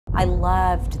I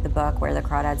loved the book Where the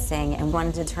Crawdads Sing and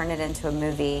wanted to turn it into a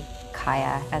movie.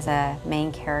 Kaya, as a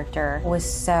main character, was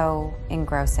so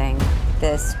engrossing.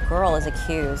 This girl is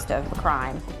accused of a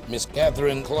crime. Miss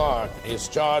Catherine Clark is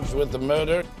charged with the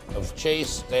murder of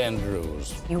Chase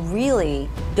Andrews. You really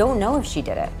don't know if she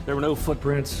did it. There were no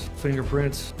footprints,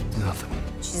 fingerprints, nothing.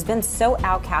 She's been so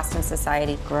outcast in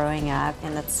society, growing up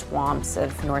in the swamps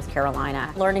of North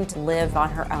Carolina, learning to live on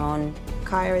her own.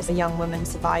 Kaya is a young woman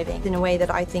surviving in a way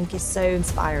that I think is so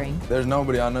inspiring. There's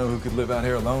nobody I know who could live out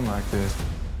here alone like this.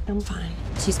 I'm fine.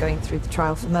 She's going through the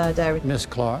trial for murder. Miss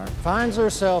Clark finds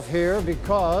herself here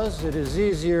because it is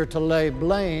easier to lay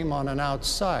blame on an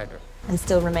outsider. And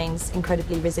still remains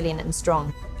incredibly resilient and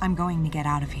strong. I'm going to get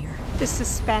out of here. The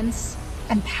suspense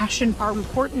and passion are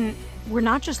important. We're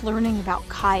not just learning about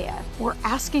Kaya. We're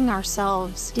asking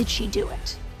ourselves, did she do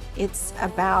it? It's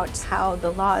about how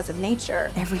the laws of nature,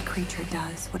 Every creature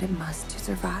does what it must to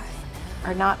survive.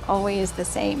 are not always the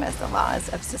same as the laws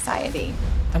of society.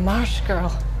 The Marsh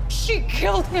Girl. She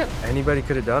killed him! Anybody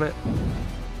could have done it.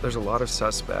 There's a lot of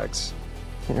suspects.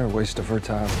 You're a waste of her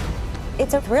time.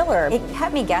 It's a thriller. It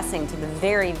kept me guessing to the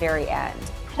very, very end.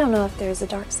 I don't know if there's a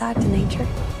dark side to nature.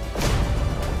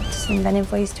 Just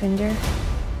inventive ways to endure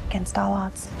against all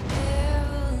odds.